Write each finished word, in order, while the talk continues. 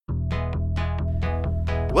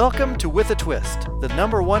Welcome to With a Twist, the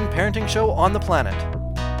 #1 parenting show on the planet.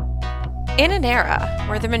 In an era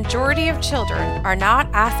where the majority of children are not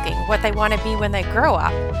asking what they want to be when they grow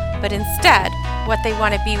up, but instead what they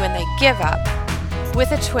want to be when they give up,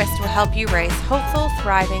 With a Twist will help you raise hopeful,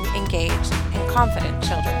 thriving, engaged, and confident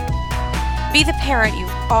children. Be the parent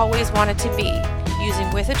you've always wanted to be using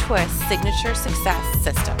With a Twist's signature success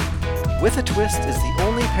system. With a Twist is the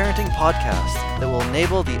only parenting podcast that will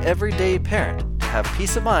enable the everyday parent to have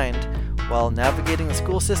peace of mind while navigating the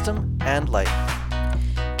school system and life.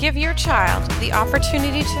 Give your child the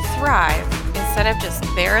opportunity to thrive instead of just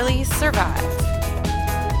barely survive.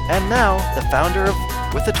 And now, the founder of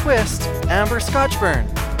With a Twist, Amber Scotchburn.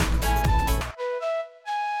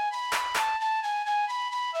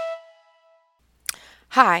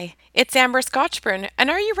 Hi, it's Amber Scotchburn, and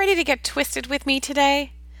are you ready to get twisted with me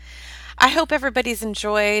today? I hope everybody's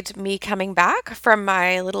enjoyed me coming back from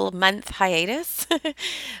my little month hiatus.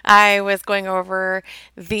 I was going over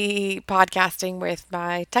the podcasting with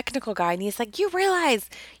my technical guy, and he's like, "You realize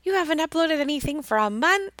you haven't uploaded anything for a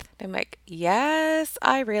month?" I'm like, "Yes,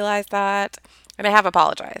 I realize that." And I have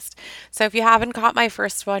apologized. So if you haven't caught my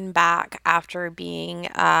first one back after being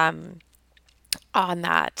on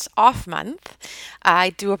that off month, I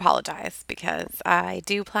do apologize because I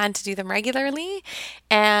do plan to do them regularly.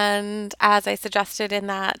 And as I suggested in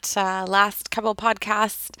that last couple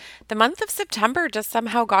podcasts, the month of September just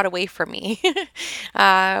somehow got away from me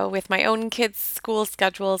with my own kids' school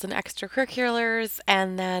schedules and extracurriculars,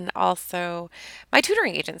 and then also my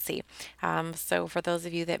tutoring agency. So for those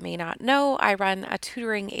of you that may not know, I run a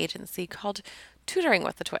tutoring agency called Tutoring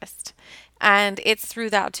with a Twist. And it's through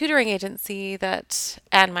that tutoring agency that,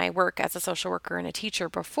 and my work as a social worker and a teacher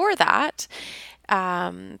before that,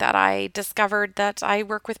 that I discovered that I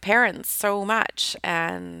work with parents so much.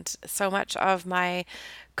 And so much of my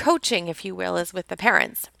coaching, if you will, is with the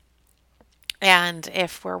parents. And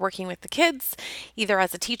if we're working with the kids, either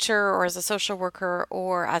as a teacher or as a social worker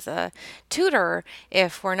or as a tutor,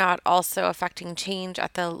 if we're not also affecting change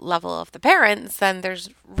at the level of the parents, then there's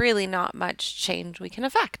really not much change we can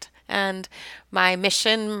affect. And my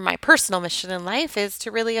mission, my personal mission in life is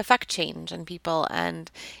to really affect change in people.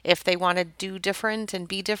 And if they want to do different and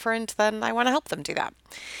be different, then I want to help them do that.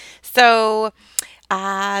 So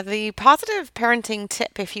the positive parenting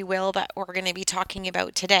tip, if you will, that we're going to be talking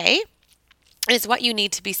about today is what you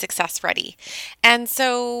need to be success ready. And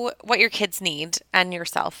so what your kids need and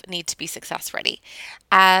yourself need to be success ready.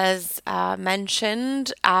 As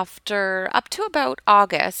mentioned, after up to about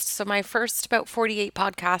August, so my first about 48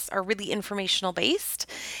 podcasts are really informational based.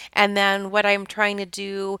 And then what I'm trying to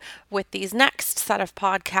do with these next set of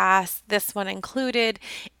podcasts, this one included,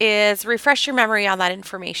 is refresh your memory on that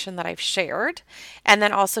information that I've shared, and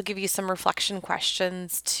then also give you some reflection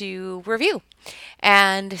questions to review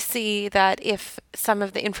and see that if some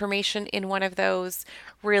of the information in one of those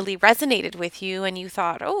really resonated with you and you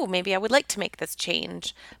thought, oh, maybe I would like to make this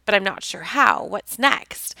change, but I'm not sure how. What's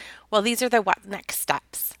next? Well, these are the what next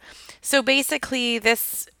steps. So basically,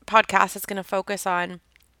 this podcast is going to focus on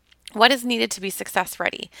what is needed to be success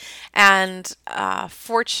ready. And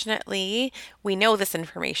fortunately, we know this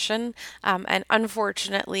information, and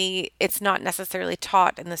unfortunately, it's not necessarily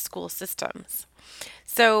taught in the school systems.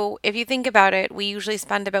 So if you think about it, we usually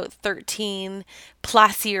spend about 13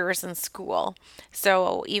 plus years in school.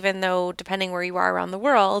 So even though, depending where you are around the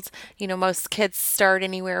world, most kids start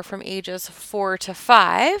anywhere from ages 4 to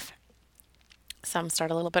 5. Some start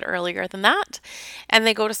a little bit earlier than that, and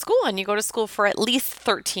they go to school, and you go to school for at least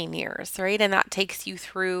 13 years, right? And that takes you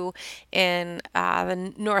through in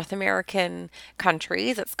the North American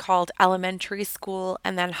countries. It's called elementary school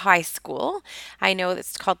and then high school. I know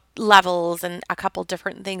it's called levels and a couple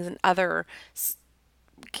different things in other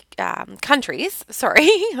countries. Sorry,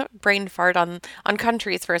 brain fart on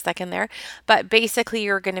countries for a second there. But basically,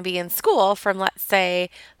 you're going to be in school from, let's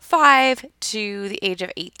say, 5 to the age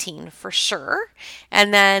of 18 for sure.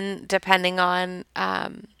 And then depending on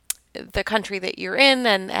the country that you're in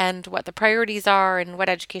and what the priorities are and what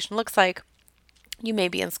education looks like, you may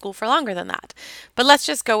be in school for longer than that. But let's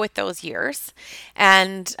just go with those years.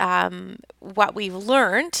 And what we've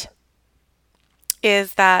learned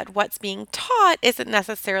is that what's being taught isn't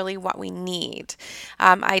necessarily what we need.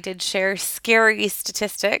 I did share scary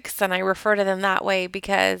statistics, and I refer to them that way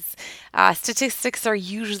because statistics are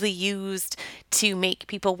usually used to make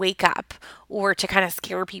people wake up or to kind of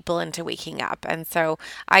scare people into waking up. And so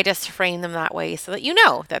I just frame them that way so that you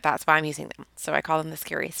know that that's why I'm using them. So I call them the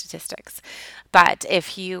scary statistics. But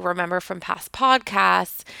if you remember from past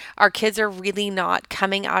podcasts, our kids are really not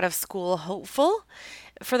coming out of school hopeful.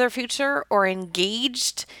 for their future or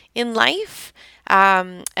engaged in life.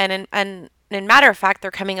 And matter of fact,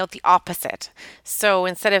 they're coming out the opposite. So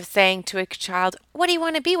instead of saying to a child, "What do you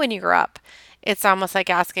want to be when you grow up?" It's almost like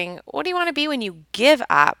asking, "What do you want to be when you give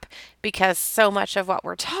up?" Because so much of what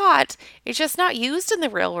we're taught is just not used in the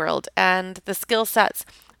real world. And the skill sets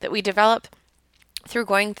that we develop through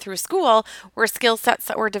going through school were skill sets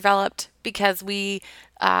that were developed because the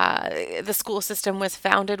school system was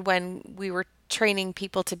founded when we were training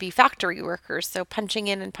people to be factory workers. So punching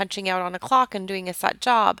in and punching out on a clock and doing a set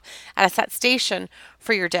job at a set station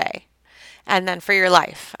for your day. And then for your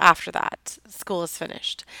life after that, school is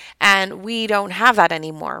finished. And we don't have that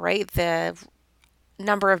anymore, right? The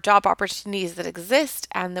number of job opportunities that exist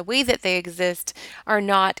and the way that they exist are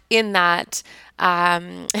not in that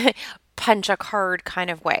punch a card kind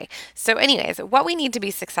of way. So, anyways, what we need to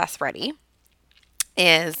be success ready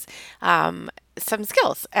is some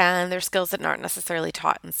skills, and they're skills that aren't necessarily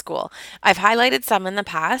taught in school. I've highlighted some in the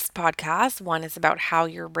past podcasts. One is about how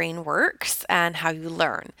your brain works and how you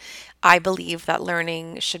learn. I believe that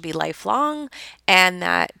learning should be lifelong, and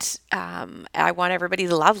that I want everybody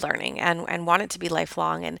to love learning and want it to be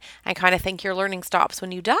lifelong. And I kind of think your learning stops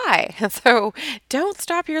when you die. So don't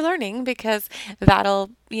stop your learning, because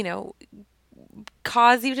that'll,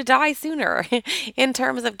 cause you to die sooner in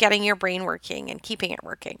terms of getting your brain working and keeping it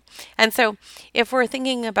working. And so, if we're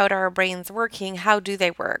thinking about our brains working, how do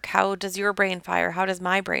they work? How does your brain fire? How does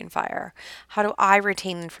my brain fire? How do I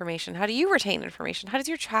retain information? How do you retain information? How does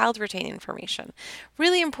your child retain information?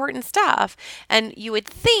 Really important stuff. And you would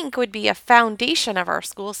think would be a foundation of our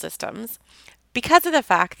school systems because of the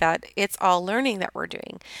fact that it's all learning that we're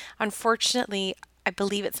doing. Unfortunately, I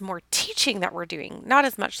believe it's more teaching that we're doing, not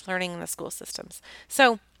as much learning in the school systems.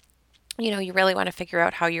 So, you really want to figure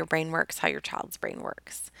out how your brain works, how your child's brain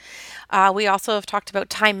works. We also have talked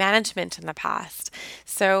about time management in the past.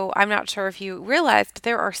 So I'm not sure if you realized, but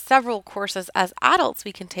there are several courses as adults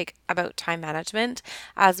we can take about time management,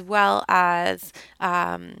 as well as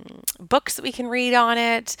books that we can read on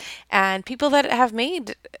it, and people that have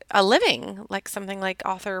made a living, like something like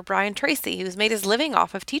author Brian Tracy, who's made his living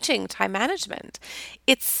off of teaching time management.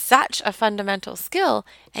 It's such a fundamental skill,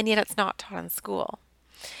 and yet it's not taught in school.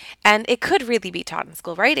 And it could really be taught in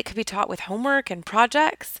school, right? It could be taught with homework and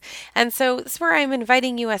projects. And so this is where I'm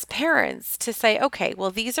inviting you as parents to say, okay,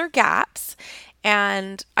 well, these are gaps.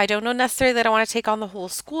 And I don't know necessarily that I want to take on the whole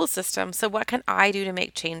school system. So what can I do to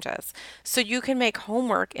make changes? So you can make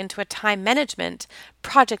homework into a time management,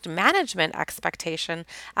 project management expectation,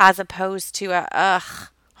 as opposed to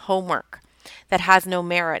homework that has no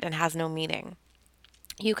merit and has no meaning.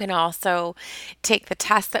 You can also take the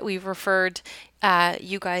test that we've referred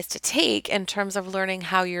you guys to take in terms of learning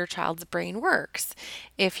how your child's brain works.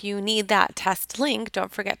 If you need that test link,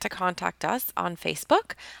 don't forget to contact us on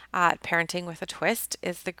Facebook at Parenting with a Twist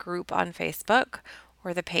is the group on Facebook,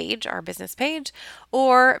 or the page, our business page,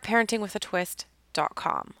 or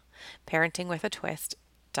parentingwithatwist.com.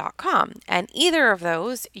 Parentingwithatwist.com. And either of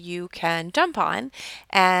those you can jump on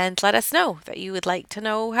and let us know that you would like to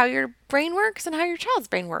know how your brain works and how your child's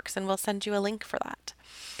brain works, and we'll send you a link for that.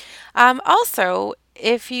 Also,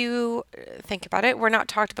 if you think about it, we're not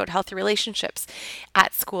talked about healthy relationships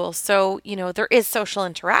at school. So, there is social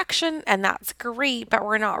interaction, and that's great, but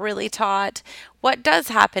we're not really taught what does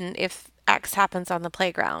happen if X happens on the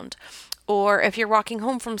playground. Or if you're walking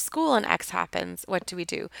home from school and X happens, what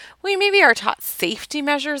do? We maybe are taught safety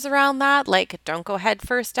measures around that, like don't go head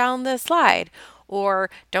first down the slide, or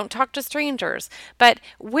don't talk to strangers. But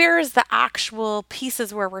where is the actual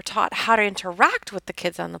pieces where we're taught how to interact with the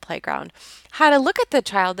kids on the playground? How to look at the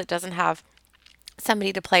child that doesn't have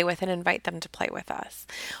somebody to play with and invite them to play with us.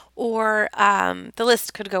 Or the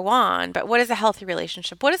list could go on, but what is a healthy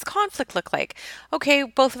relationship? What does conflict look like? Okay,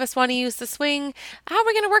 both of us want to use the swing. How are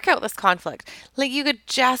we going to work out this conflict? Like, you could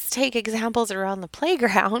just take examples around the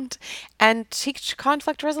playground and teach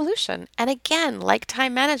conflict resolution. And again, like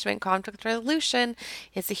time management, conflict resolution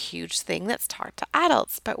is a huge thing that's taught to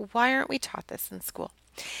adults. But why aren't we taught this in school?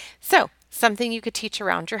 So, something you could teach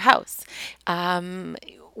around your house.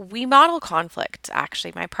 We model conflict.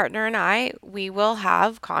 Actually, my partner and I, we will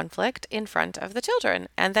have conflict in front of the children,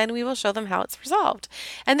 and then we will show them how it's resolved.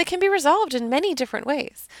 And it can be resolved in many different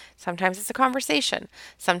ways. Sometimes it's a conversation.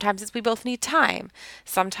 Sometimes it's we both need time.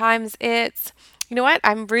 Sometimes it's, you know what,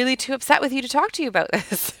 I'm really too upset with you to talk to you about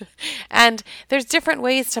this. And there's different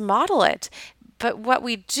ways to model it. But what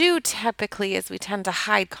we do typically is we tend to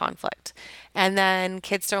hide conflict. And then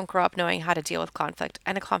kids don't grow up knowing how to deal with conflict.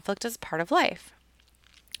 And a conflict is part of life.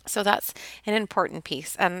 So that's an important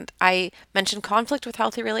piece. And I mentioned conflict with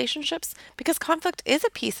healthy relationships because conflict is a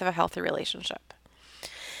piece of a healthy relationship.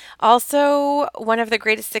 Also, one of the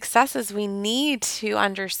greatest successes we need to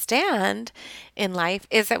understand in life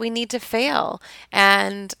is that we need to fail.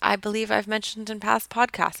 And I believe I've mentioned in past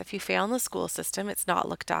podcasts, if you fail in the school system, it's not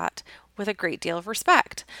looked at with a great deal of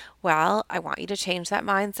respect. Well, I want you to change that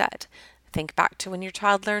mindset. Think back to when your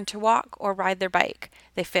child learned to walk or ride their bike.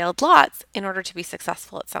 They failed lots in order to be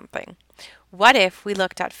successful at something. What if we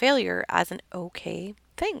looked at failure as an okay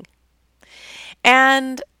thing?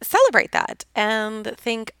 And celebrate that and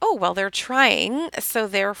think, oh, well, they're trying, so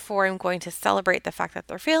therefore I'm going to celebrate the fact that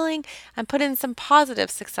they're failing and put in some positive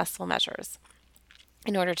successful measures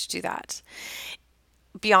in order to do that.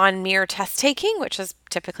 Beyond mere test taking, which is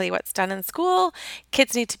typically what's done in school,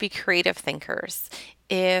 kids need to be creative thinkers.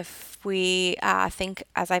 If we think,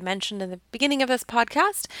 as I mentioned in the beginning of this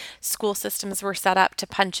podcast, school systems were set up to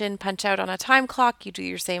punch in, punch out on a time clock, you do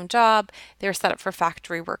your same job, they're set up for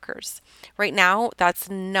factory workers. Right now, that's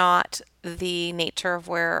not the nature of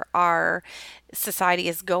where our society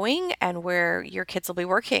is going and where your kids will be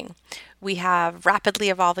working. We have rapidly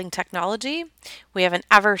evolving technology, we have an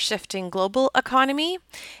ever shifting global economy,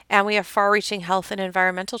 and we have far reaching health and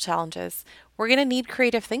environmental challenges. We're going to need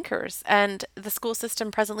creative thinkers, and the school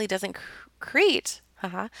system presently doesn't create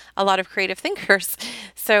a lot of creative thinkers.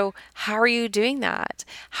 So, how are you doing that?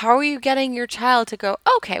 How are you getting your child to go,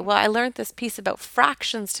 okay, well, I learned this piece about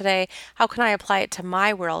fractions today. How can I apply it to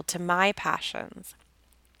my world, to my passions?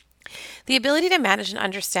 The ability to manage and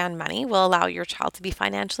understand money will allow your child to be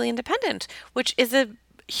financially independent, which is a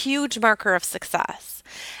huge marker of success.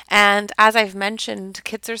 And as I've mentioned,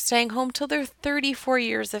 kids are staying home till they're 34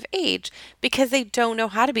 years of age because they don't know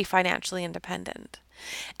how to be financially independent.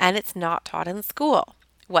 And it's not taught in school.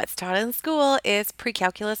 What's taught in school is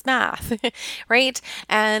pre-calculus math, right?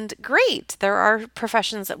 And great, there are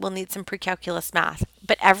professions that will need some pre-calculus math,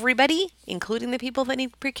 but everybody, including the people that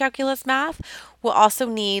need pre-calculus math, will also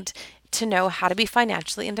need to know how to be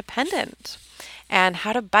financially independent and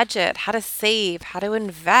how to budget, how to save, how to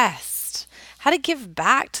invest, how to give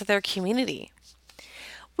back to their community.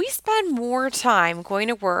 We spend more time going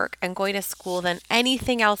to work and going to school than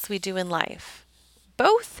anything else we do in life.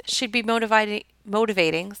 Both should be motivating,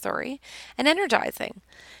 and energizing.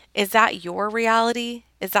 Is that your reality?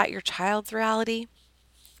 Is that your child's reality?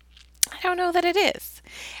 I don't know that it is.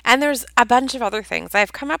 And there's a bunch of other things.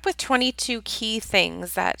 I've come up with 22 key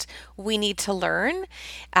things that we need to learn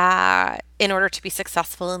in order to be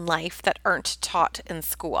successful in life that aren't taught in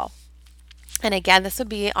school. And again, this would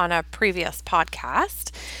be on a previous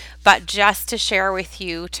podcast, but just to share with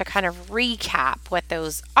you to kind of recap what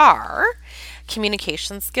those are: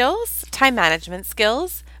 communication skills, time management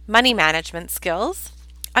skills, money management skills,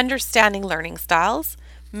 understanding learning styles,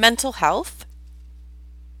 mental health,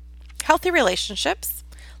 healthy relationships,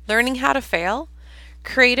 learning how to fail,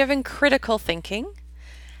 creative and critical thinking,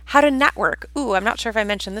 how to network. Ooh, I'm not sure if I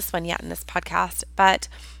mentioned this one yet in this podcast, but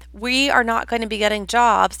we are not going to be getting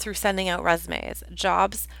jobs through sending out resumes.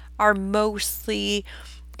 Jobs are mostly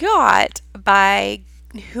got by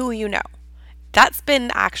who you know. That's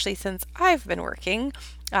been actually since I've been working.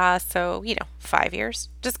 5 years.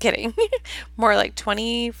 Just kidding. More like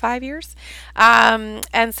 25 years.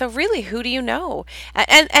 And so really, who do you know?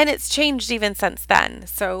 And it's changed even since then.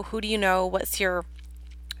 So who do you know? What's your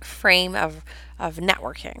frame of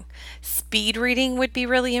networking? Speed reading would be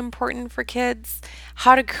really important for kids.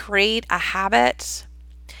 How to create a habit.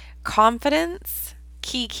 Confidence.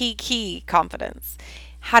 Key confidence.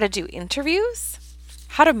 How to do interviews.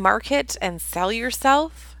 How to market and sell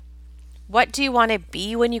yourself. What do you want to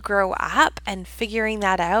be when you grow up, and figuring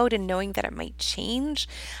that out and knowing that it might change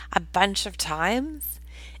a bunch of times.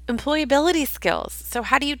 Employability skills. So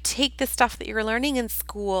how do you take the stuff that you're learning in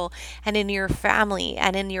school and in your family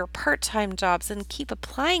and in your part-time jobs and keep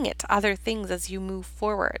applying it to other things as you move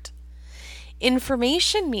forward?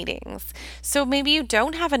 Information meetings. So maybe you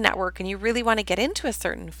don't have a network and you really want to get into a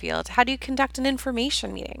certain field. How do you conduct an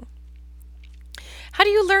information meeting? How do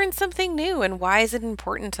you learn something new, and why is it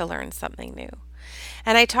important to learn something new?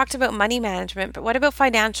 And I talked about money management, but what about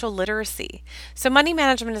financial literacy? So money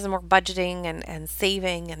management is more budgeting and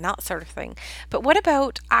saving and that sort of thing. But what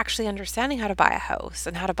about actually understanding how to buy a house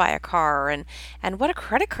and how to buy a car and what a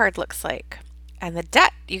credit card looks like and the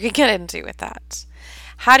debt you can get into with that?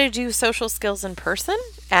 How to do social skills in person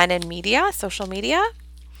and in media, social media?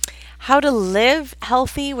 How to live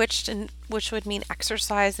healthy, which would mean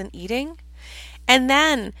exercise and eating? And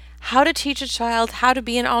then how to teach a child how to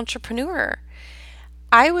be an entrepreneur.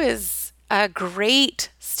 I was a great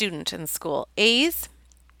student in school. A's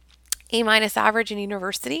A- average in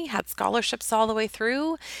university, had scholarships all the way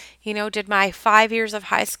through, did my 5 years of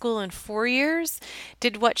high school in 4 years,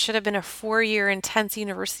 did what should have been a 4 year intense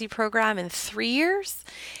university program in 3 years,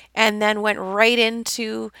 and then went right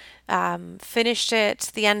into, finished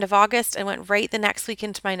it the end of August and went right the next week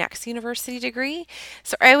into my next university degree.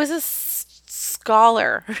 So I was a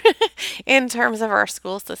scholar in terms of our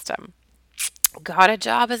school system. Got a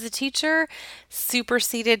job as a teacher,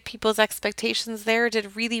 superseded people's expectations there,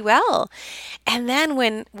 did really well. And then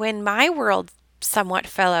when my world somewhat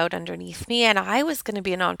fell out underneath me and I was going to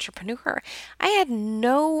be an entrepreneur, I had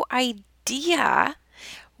no idea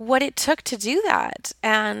what it took to do that.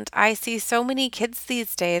 And I see so many kids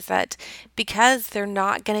these days that because they're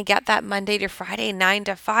not going to get that Monday to Friday 9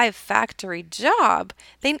 to 5 factory job,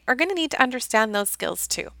 they are going to need to understand those skills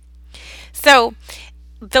too. So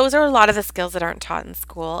those are a lot of the skills that aren't taught in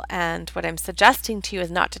school, and what I'm suggesting to you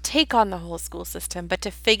is not to take on the whole school system, but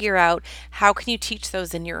to figure out how can you teach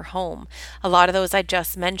those in your home. A lot of those I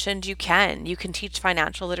just mentioned, you can teach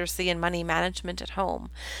financial literacy and money management at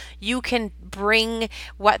home. You can bring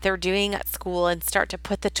what they're doing at school and start to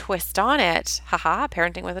put the twist on it. Haha,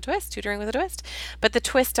 parenting with a twist, tutoring with a twist. But the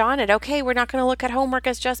twist on it, okay, we're not going to look at homework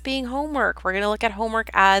as just being homework. We're going to look at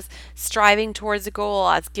homework as striving towards a goal,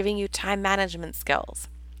 as giving you time management skills.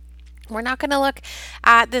 We're not going to look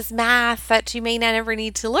at this math that you may never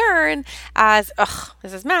need to learn as, ugh,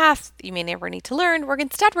 this is math you may never need to learn.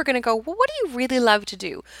 Instead, we're going to go, well, what do you really love to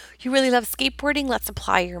do? You really love skateboarding? Let's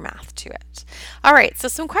apply your math to it. All right, so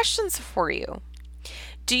some questions for you.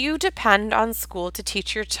 Do you depend on school to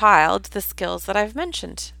teach your child the skills that I've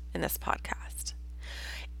mentioned in this podcast?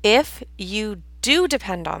 If you do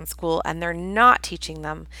depend on school and they're not teaching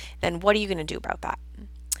them, then what are you going to do about that?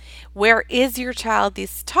 Where is your child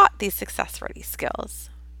taught these success ready skills?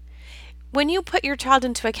 When you put your child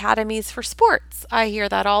into academies for sports, I hear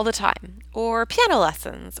that all the time, or piano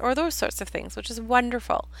lessons, or those sorts of things, which is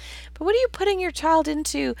wonderful. But what are you putting your child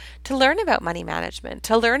into to learn about money management,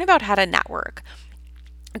 to learn about how to network,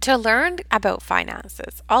 to learn about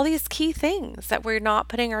finances, all these key things that we're not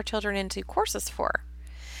putting our children into courses for?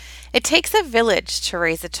 It takes a village to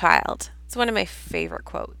raise a child. It's one of my favorite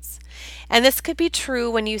quotes. And this could be true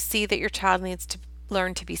when you see that your child needs to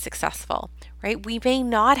learn to be successful, right? We may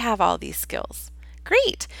not have all these skills.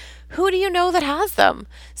 Great. Who do you know that has them?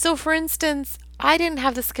 So, for instance, I didn't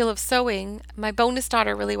have the skill of sewing. My bonus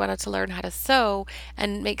daughter really wanted to learn how to sew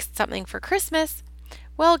and make something for Christmas.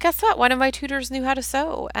 Well, guess what? One of my tutors knew how to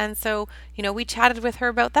sew. And so, we chatted with her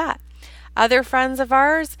about that. Other friends of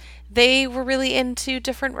ours, they were really into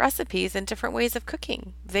different recipes and different ways of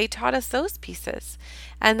cooking. They taught us those pieces.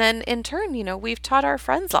 And then in turn, we've taught our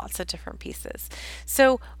friends lots of different pieces.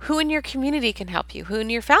 So who in your community can help you? Who in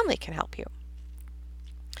your family can help you?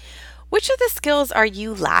 Which of the skills are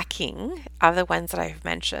you lacking of the ones that I've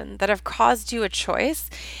mentioned that have caused you a choice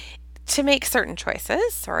to make certain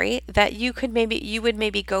choices, that you would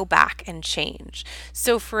maybe go back and change?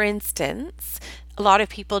 So for instance, a lot of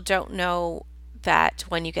people don't know that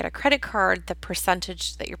when you get a credit card, the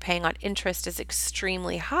percentage that you're paying on interest is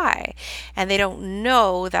extremely high. And they don't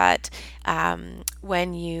know that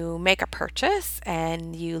when you make a purchase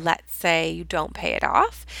and let's say you don't pay it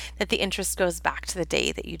off, that the interest goes back to the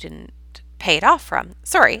day that you didn't pay it off from.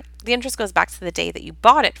 The interest goes back to the day that you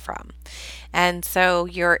bought it from. And so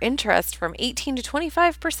your interest from 18 to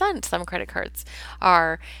 25%, some credit cards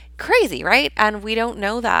are crazy, right? And we don't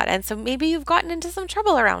know that. And so maybe you've gotten into some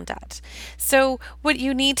trouble around that. So what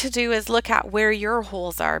you need to do is look at where your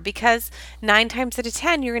holes are, because 9 times out of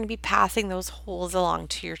 10, you're going to be passing those holes along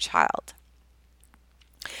to your child.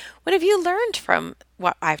 What have you learned from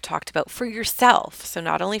what I've talked about for yourself? So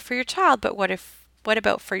not only for your child, but what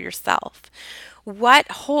about for yourself?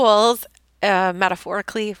 What holes,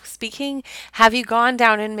 metaphorically speaking, have you gone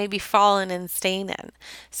down and maybe fallen and staying in?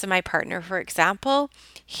 So my partner, for example,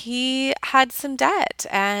 he had some debt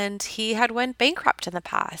and he had went bankrupt in the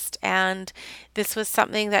past. And this was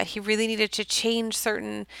something that he really needed to change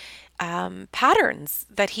certain patterns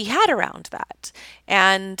that he had around that.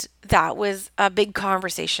 And that was a big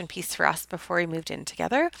conversation piece for us before we moved in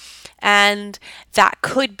together. And that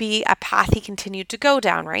could be a path he continued to go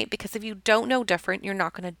down, right? Because if you don't know different, you're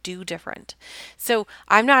not going to do different. So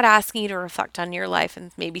I'm not asking you to reflect on your life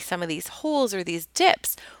and maybe some of these holes or these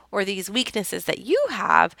dips or these weaknesses that you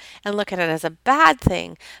have and look at it as a bad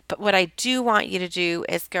thing. But what I do want you to do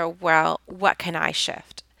is go, well, what can I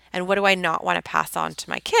shift? And what do I not want to pass on to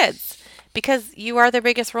my kids? Because you are their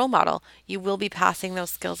biggest role model. You will be passing those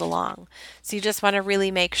skills along. So you just want to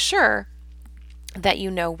really make sure that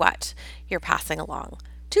you know what you're passing along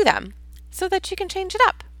to them so that you can change it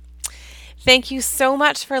up. Thank you so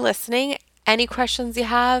much for listening. Any questions you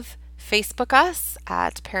have, Facebook us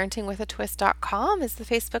at parentingwithatwist.com is the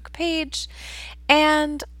Facebook page,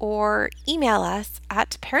 and or email us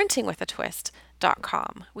at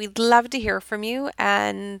parentingwithatwist.com. We'd love to hear from you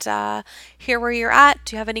and hear where you're at.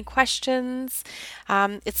 Do you have any questions?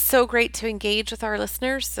 It's so great to engage with our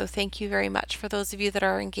listeners, so thank you very much for those of you that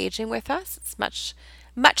are engaging with us. It's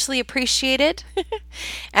muchly appreciated.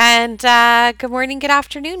 And good morning, good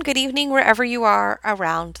afternoon, good evening, wherever you are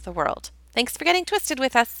around the world. Thanks for getting twisted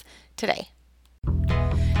with us today.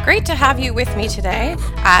 Great to have you with me today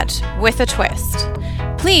at With a Twist.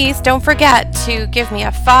 Please don't forget to give me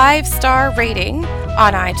a 5-star rating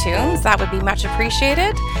on iTunes. That would be much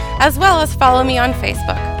appreciated, as well as follow me on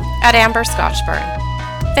Facebook at Amber Scotchburn.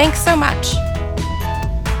 Thanks so much.